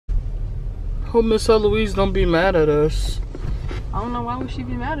Hope Ms.Ellouise don't be mad at us. I don't know why would she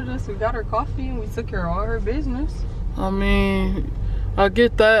be mad at us. We got her coffee and we took care of all her business. I mean, I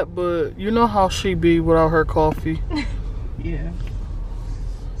get that, but you know how she be without her coffee. Yeah.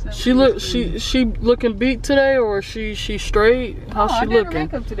 She looking beat today, or she straight? How's she looking? I did her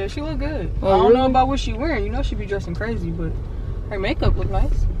makeup today. She look good. Oh, I don't really? know about what she wearing. You know she be dressing crazy, but her makeup look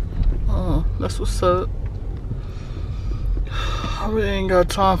nice. Oh, that's what's up. I really ain't got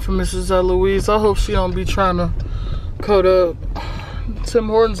time for Ms.Ellouise. I hope she don't be trying to cut up. Tim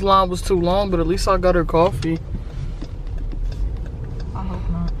Hortons line was too long, but at least I got her coffee. I hope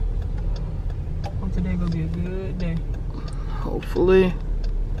not. Hope today gonna be a good day. Hopefully.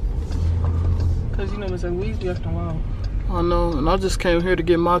 Cause you know Ms.Ellouise be acting wild. I know, and I just came here to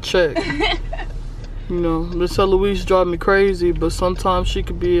get my check. You know, Ms.Ellouise drive me crazy, but sometimes she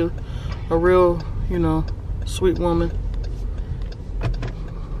could be a real, you know, sweet woman.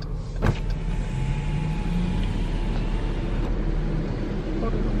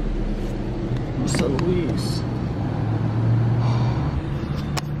 Ms.Ellouise.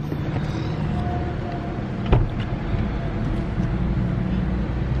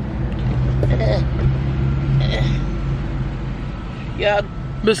 Yeah.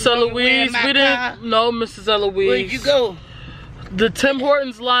 Ms.Ellouise, we didn't know Ms.Ellouise. Where'd you go? The Tim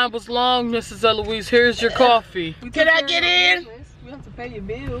Hortons line was long, Ms.Ellouise. Here's your coffee. Can I get in? We have to pay your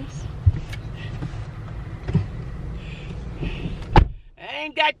bills. I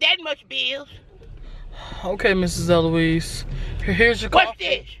ain't got that much bills. Okay, Ms.Ellouise. Here's your coffee. What's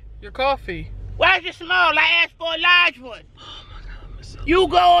this? Your coffee. Why is it small? I asked for a large one. Oh my God, Ms.Ellouise. You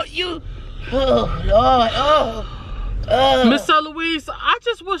go, you. Oh, Lord. Oh. Ms.Ellouise, I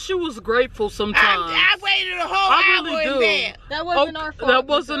just wish you was grateful sometimes. I waited a whole hour in there. That wasn't our fault. That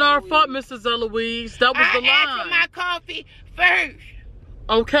wasn't our fault, Ms.Ellouise. That was the line. I asked for my coffee first.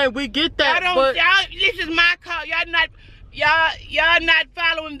 Okay, we get that, but this is my call. Y'all not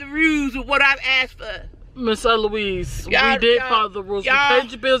following the rules of what I've asked for. Ms.Ellouise, we did follow the rules. We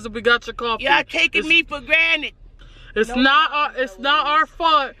paid your bills and we got your coffee. Y'all taking me for granted. It's not our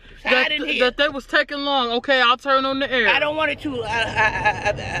fault that they was taking long. Okay, I'll turn on the air. I don't want it to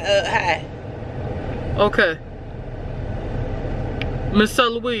high. Okay.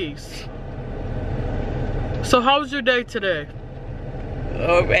 Ms.Ellouise. So how was your day today?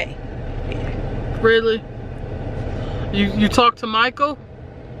 All right. Really? You talked to Michael?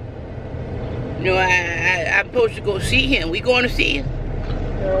 No, I'm supposed to go see him. We going to see him?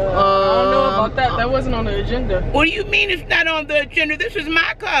 I don't know about that. That wasn't on the agenda. What do you mean it's not on the agenda? This is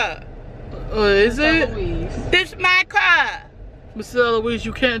my car. Is it? This is my car. Ms.Ellouise,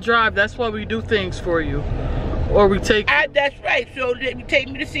 you can't drive. That's why we do things for you. Or we take you. That's right. So let me take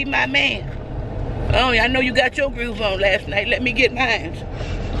me to see my man. Oh, I know you got your groove on last night. Let me get mine.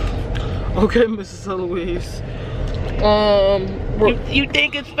 Okay, Ms.Ellouise. You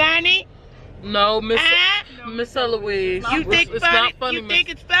think it's funny? No, Ms.Ellouise. You think it's not funny? You think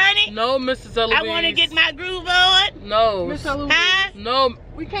it's funny? No, Ms.Ellouise. I want to get my groove on. No. Ms.Ellouise. No.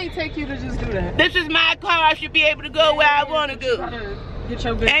 We can't take you to just do that. This is my car. I should be able to go where I want to go. Get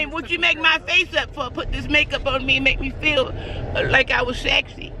your business. And what you make my face up for? Put this makeup on me and make me feel like I was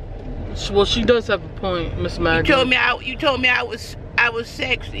sexy. Well, she does have a point, Miss Maggie. You told me I was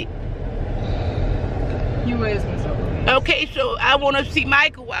sexy. You is Ms.Ellouise. Okay, so I want to see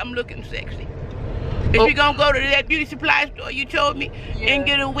Michael while I'm looking sexy. If we gonna go to that beauty supply store you told me and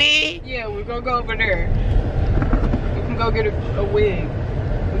get a wig? Yeah, we're gonna go over there. We can go get a wig.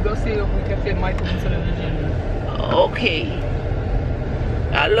 We'll go see if we can fit Michael into the agenda. Okay.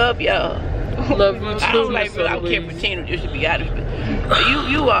 I love y'all. Love you too, I don't like real. I can't pretend just to be honest, but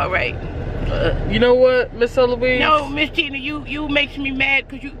you all right. You know what, Ms.Ellouise? No, Miss Tina, you makes me mad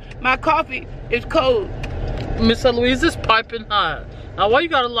because my coffee is cold. Ms.Ellouise, it's piping hot. Now why you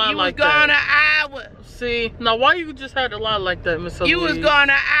gotta lie like that? You was gone an hour. See, now why you just had to lie like that, Ms.Ellouise? You was gone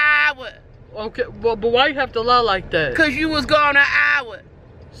an hour. Okay, well, but why you have to lie like that? Cause you was gone an hour.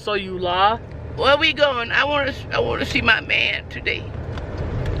 So you lie? Where we going? I want to see my man today.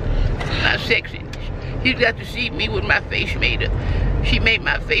 My sexy. He's got to see me with my face made up. She made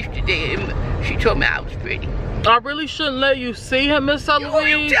my face today and she told me I was pretty. I really shouldn't let you see him, Ms.Ellouise.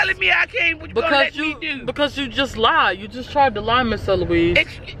 You telling me I can't? What you gonna let me do? Because you just lied. You just tried to lie, Ms.Ellouise.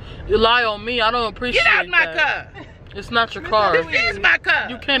 You lie on me. I don't appreciate that. Get out my car. It's not your car. This is my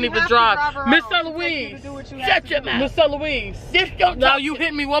car. You can't even drive. Ms.Ellouise. Shut your mouth. Ms.Ellouise. Now you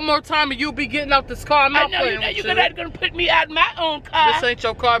hit me one more time and you'll be getting out this car. I'm not playing with you. You're not gonna put me out of my own car. This ain't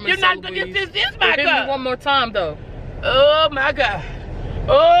your car, Ms.Ellouise. This is my car. Hit me one more time though. Oh my God.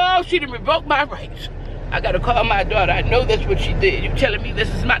 Oh, she done revoked my rights. I gotta call my daughter. I know that's what she did. You telling me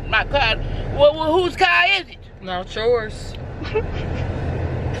this is my car? Well, whose car is it? Not yours.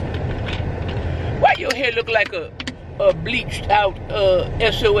 Why your hair look like a bleached out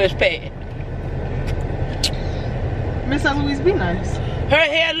SOS pad? Ms.Ellouise, be nice. Her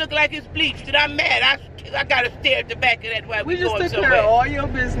hair look like it's bleached, and I'm mad. I gotta stare at the back of that while We we just going took care somewhere. of all your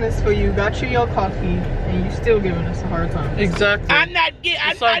business for you, got you your coffee, and you still giving us a hard time. Exactly. I'm not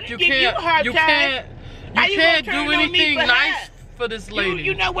giving you a hard time. You can't do anything nice for this lady.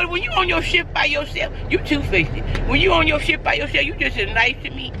 You know what? When you on your shift by yourself, you two-faced it. When you on your shift by yourself, you just as nice to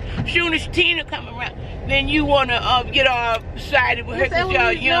me. Soon as Tina come around, then you wanna get all sided with her because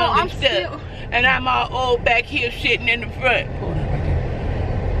y'all young and stuff. And I'm all old back here sitting in the front.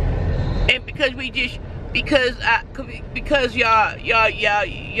 And because y'all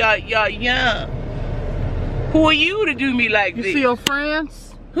young. Who are you to do me like this? You see your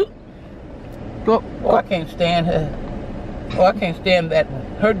friends? Who? Go. Oh, I can't stand her. Oh, I can't stand that one.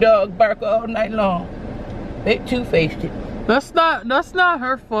 Her dog bark all night long. They two-faced it. That's not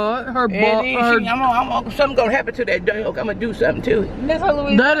her fault. Her something gonna happen to that dog. I'm gonna do something to it.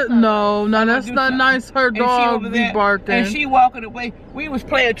 Ms.Ellouise, that's not nice. Her dog be barking. And she walking away. We was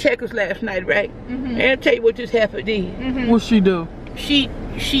playing checkers last night, right? And I'll tell you what this heifer did. What she do? She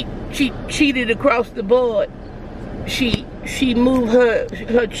cheated across the board. She moved her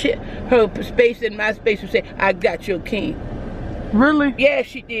space in my space and said, "I got your king." Really? Yeah,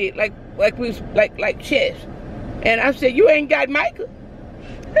 she did. Like chess. And I said, "You ain't got Michael."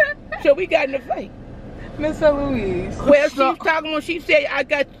 So we got in a fight. Ms.Ellouise. Well, she was talking when she said, I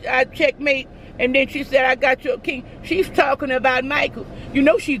checkmate, and then she said, "I got your king." She's talking about Michael. You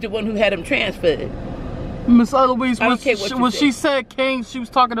know she's the one who had him transferred. Ms.Ellouise, when she said king, she was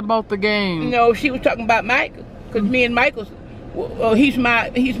talking about the game. No, she was talking about Michael. Because me and Michael's, well, he's my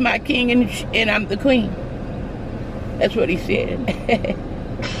king and I'm the queen. That's what he said.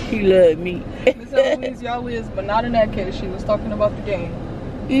 He loved me. Ms.Ellouise, y'all is, but not in that case. She was talking about the game.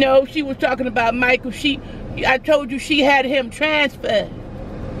 No, she was talking about Michael. I told you she had him transferred.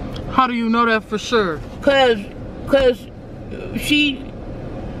 How do you know that for sure? Because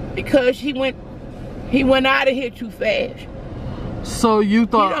he went out of here too fast. So you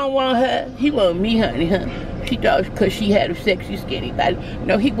thought he don't want her. He want me, honey. She thought because she had a sexy, skinny body.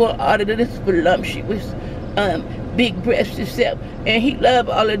 No, he want all of this voluptuous, big breasted self, and he love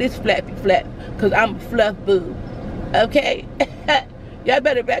all of this flappy flap. Cause I'm a fluff boo. Okay, y'all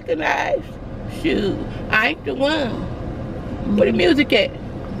better recognize. Shoot, I ain't the one. Where the music at?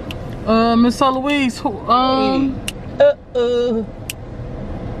 Ms.Ellouise, what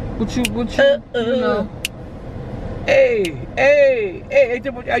you know? Hey,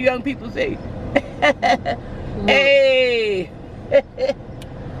 that's what our young people say. Hey.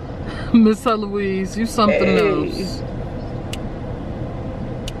 Ms.Ellouise, you something else.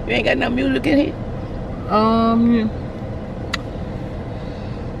 You ain't got no music in here? Yeah.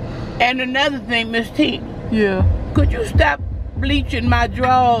 And another thing, Miss T. Yeah. Could you stop bleaching my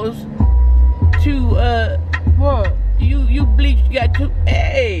drawers to, what? You bleached, you got to,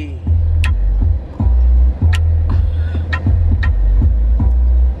 hey.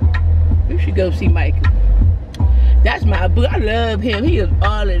 You should go see Michael. That's my boo. I love him. He is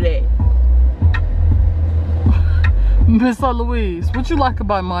all of that. Ms.Ellouise, what you like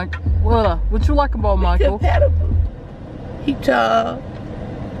about Mike? What you like about Michael? Compatible. He tall,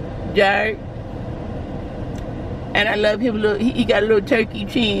 dark, and I love him. He got a little turkey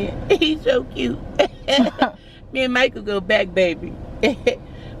chin. He's so cute. Me and Michael go back, baby.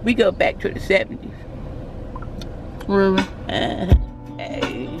 We go back to the 70s. Really?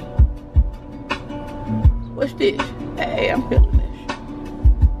 Hey. What's this? Hey, I'm feeling this.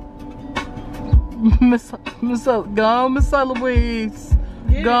 Go on, Ms.Ellouise.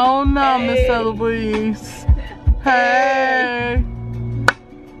 Yeah. Go on now, hey. Ms.Ellouise. Hey.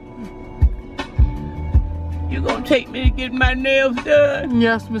 You gonna take me to get my nails done?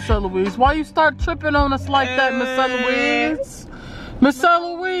 Yes, Ms.Ellouise. Why you start tripping on us like that, Ms.Ellouise?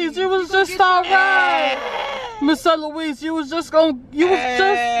 Ms.Ellouise, you was just alright. Ms.Ellouise, you was just gonna, you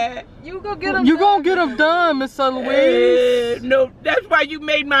gonna get them done, Ms.Ellouise. No, that's why you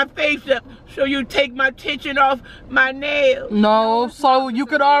made my face up, so you take my tension off my nails. No, so you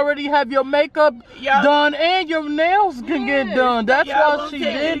could already have your makeup done and your nails can get done. That's why she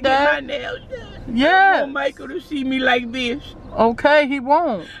did that. Get my nails done. Yeah. I don't want Michael to see me like this. Okay, he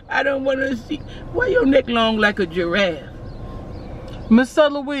won't. I don't want to see. Why your neck long like a giraffe?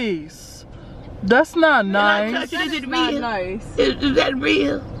 Ms.Ellouise, that's not nice. Is it real? Nice. Is that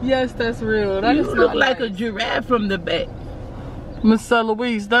real? Yes, that's real. That you look like a giraffe from the back.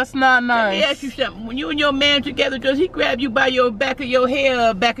 Ms.Ellouise, that's not nice. Let me ask you something. When you and your man together, does he grab you by your back of your hair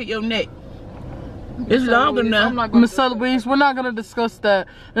or back of your neck? It's long enough. Miss Ellouise, we're not gonna discuss that.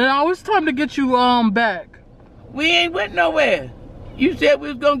 And now it's time to get you back. We ain't went nowhere. You said we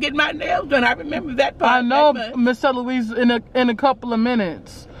was gonna get my nails done. I remember that part. I know, Miss Ellouise. In a couple of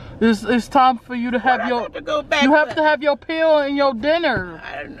minutes, it's time for you to have your. You have to have your pill and your dinner.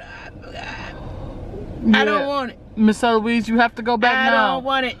 I don't want it. Miss Ellouise, you have to go back now. I don't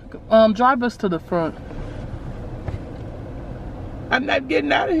want it. Drive us to the front. I'm not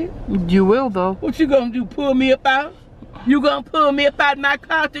getting out of here. You will though. What you gonna do? Pull me up out? You gonna pull me up out my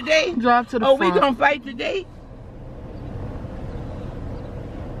car today? Drive to the front. Oh, we gonna fight today?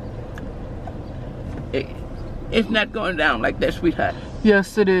 It's not going down like that, sweetheart.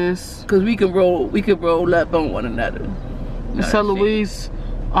 Yes, it is. Cause we can roll up on one another. Miss Ellouise,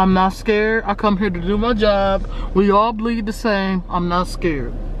 I'm not scared. I come here to do my job. We all bleed the same. I'm not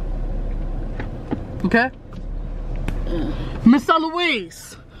scared. Okay? Miss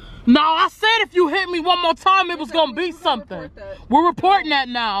Ellouise. Now I said if you hit me one more time, it was gonna be something. We're reporting that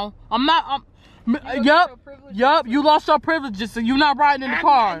now. Yup. You lost your privileges, so you're not riding in the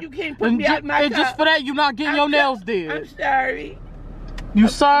car. You can't put me out my car. And just for that, you're not getting your nails did. I'm sorry. You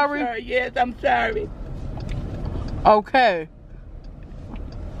sorry? I'm sorry? Yes, I'm sorry. Okay.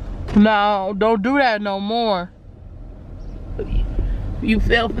 Now don't do that no more. You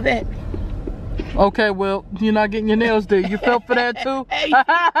fell for that. Okay, well, you're not getting your nails did. You fell for that too?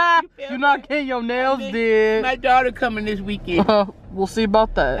 You're not getting your nails did. My daughter coming this weekend. We'll see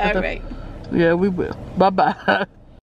about that. All right. Yeah, we will. Bye-bye.